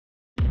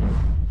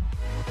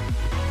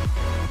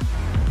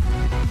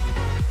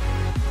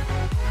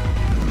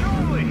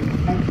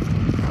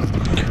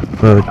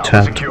Road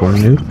tactical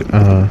nuke,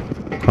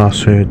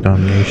 crosshair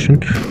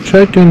domination.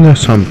 Tried doing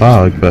this on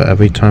Bog, but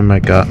every time I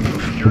got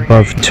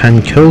above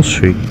 10 kill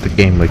streak, the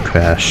game would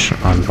crash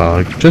on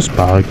Bog. Just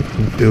Bog.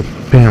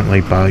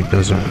 Apparently Bog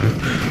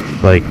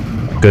doesn't like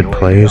good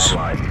plays.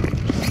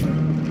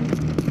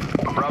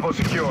 Bravo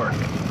secure.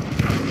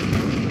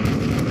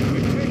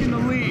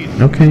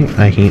 Okay,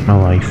 I hate my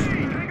life.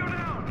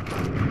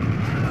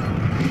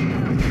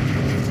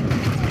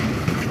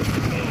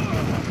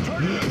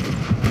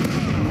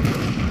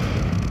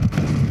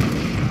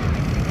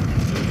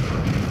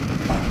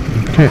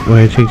 Okay,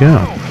 where'd he go?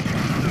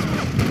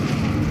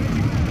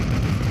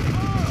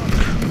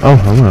 Oh,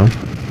 hello.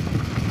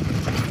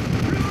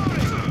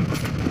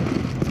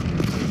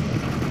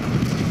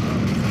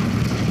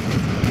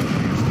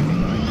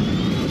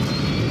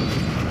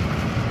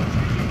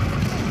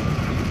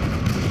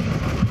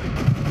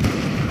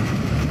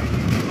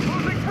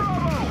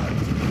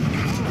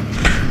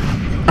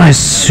 As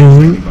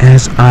soon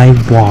as I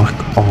walk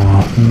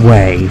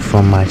away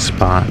from my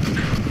spot,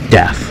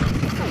 death.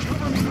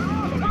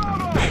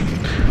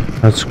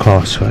 That's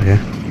crossfire.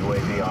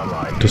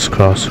 This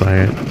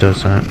crossfire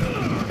does that.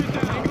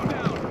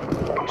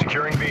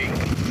 Securing B.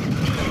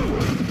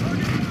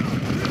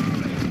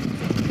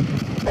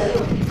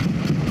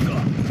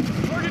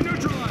 Target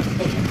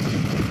neutralized.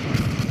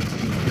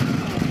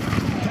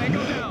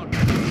 Tango down.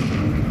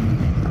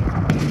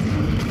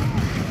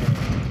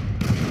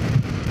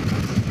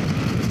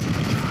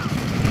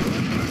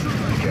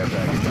 Care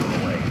package on the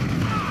way.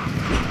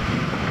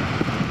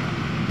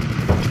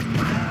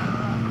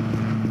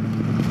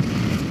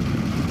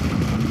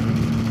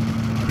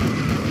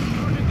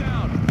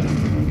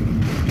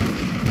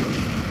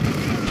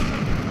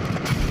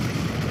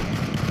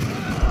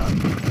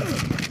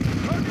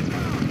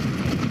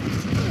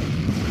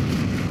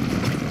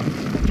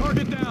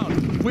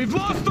 We've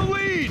lost the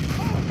lead!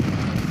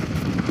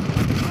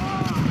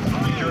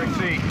 Securing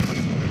C.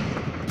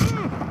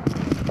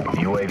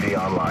 UAV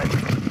online.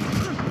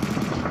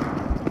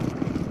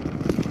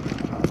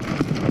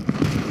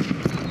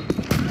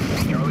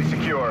 Charlie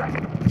secure.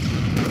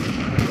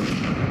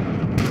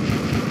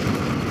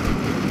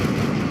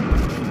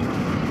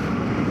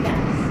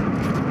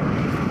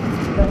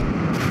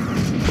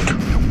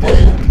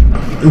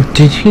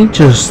 Did he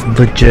just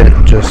legit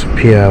just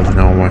appear out of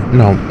nowhere?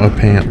 No,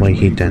 apparently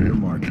he didn't.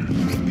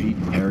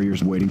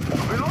 Harriers waiting for.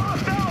 We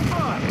lost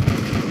Alpha!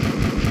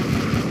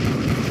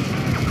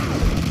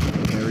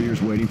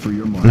 Harriers waiting for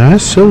your mark. Now, I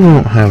still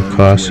don't have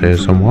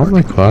crosshairs. I want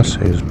my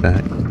crosshairs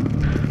back.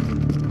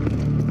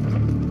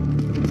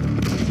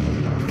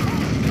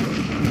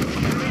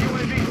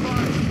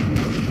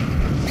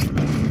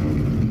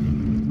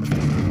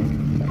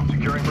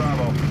 Securing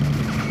Bravo.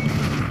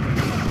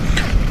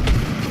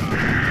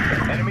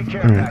 Enemy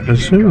care Alright, package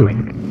assume.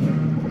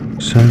 incoming.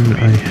 Send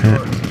I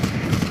hit.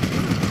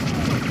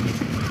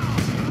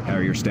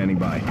 Harrier standing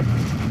by.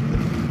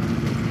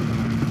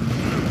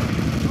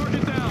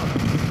 Target down.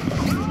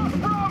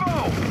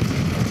 Bravo!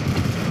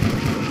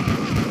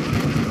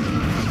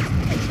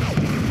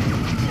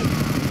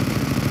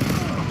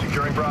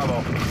 Securing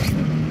Bravo.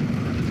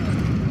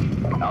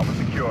 Alpha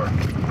secure.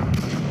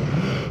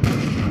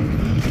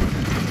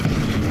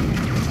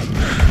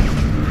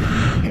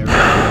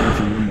 Harrier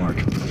for your mark.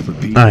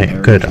 Repeat.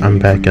 Alright, good. I'm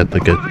back at the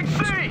good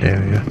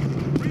area.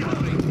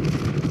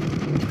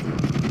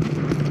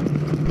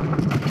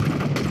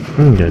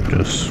 I'm gonna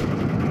just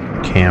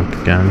camp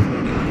again.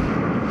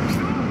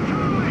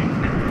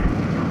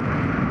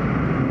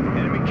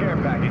 Enemy care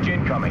package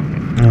incoming.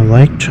 I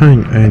like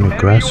trying to earn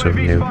aggressive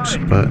nukes,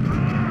 but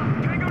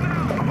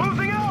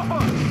Losing Alpha!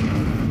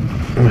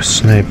 with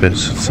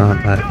snipers it's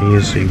not that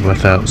easy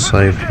without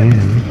slave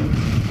hand.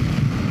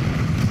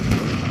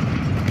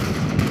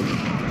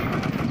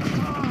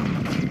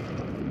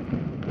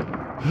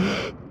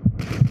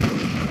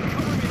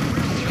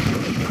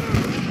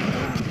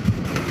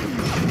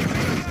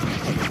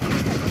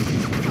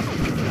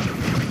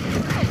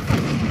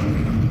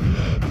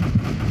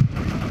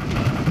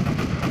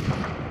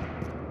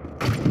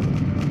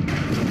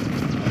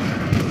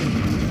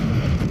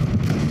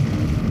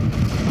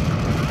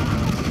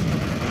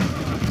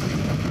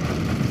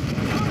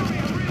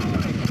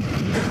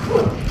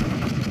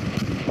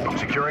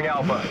 Securing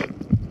Alpha.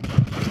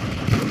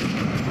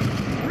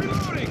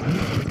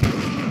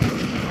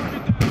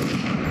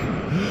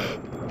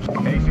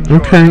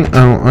 Okay, I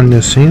don't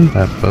understand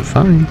that, but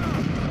fine.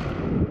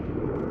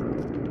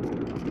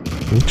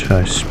 Let me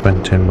try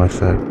sprinting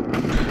with a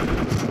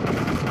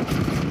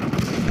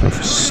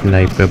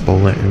sniper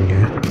bullet in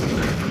your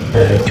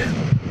leg.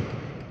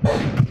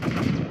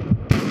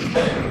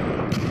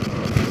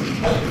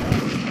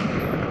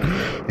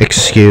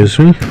 Excuse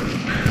me?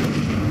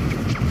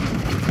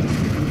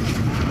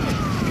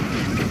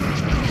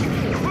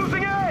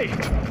 Losing A!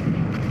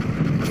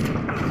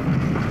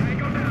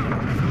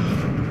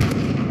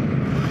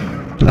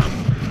 No.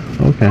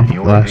 Okay,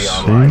 last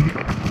scene.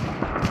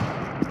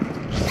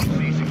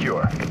 C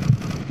secure.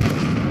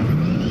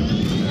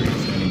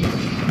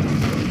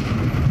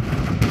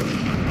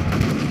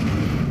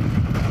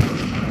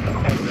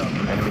 Heads up.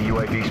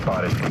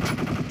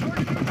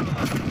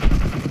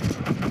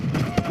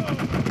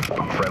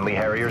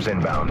 Harriers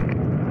inbound.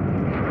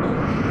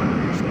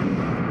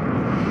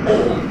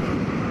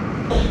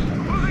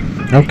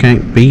 Okay,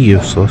 be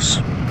useless.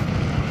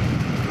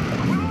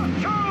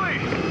 Charlie!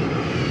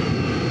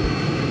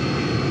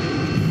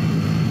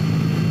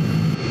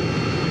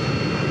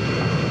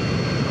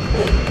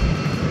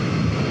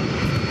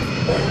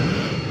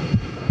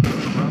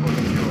 Bravo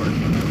secured.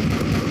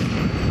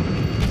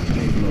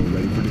 Payload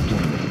ready for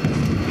deployment.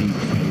 Repeat,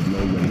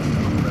 payload ready for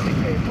deployment. Friendly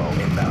payload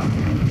inbound.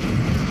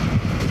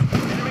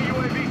 Enemy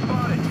UAV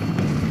spotted.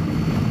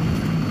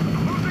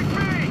 Losing B!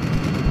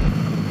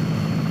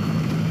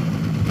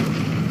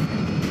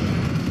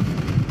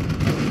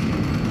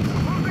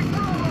 Losing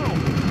Bravo!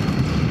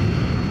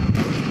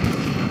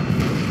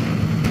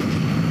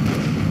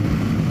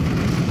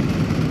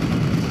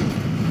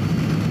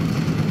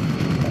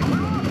 We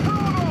lost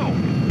Bravo!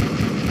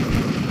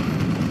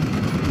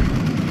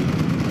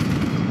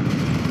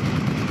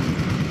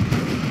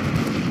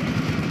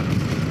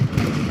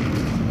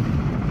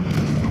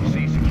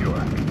 C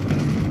secure.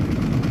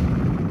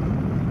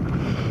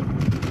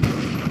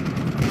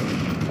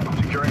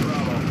 Securing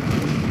Bravo.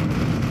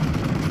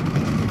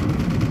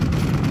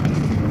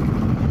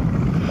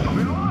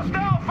 We lost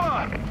Alpha!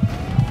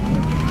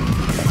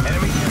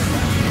 Enemy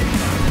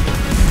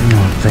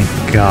Oh, thank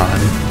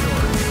God.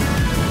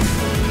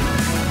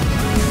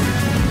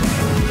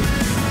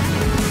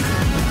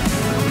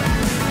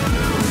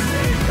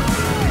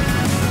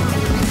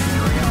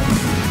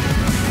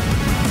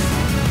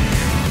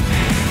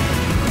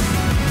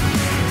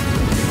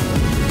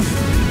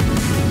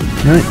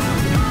 Right,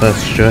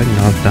 first strike,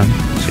 now done.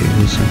 See you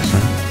next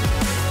time.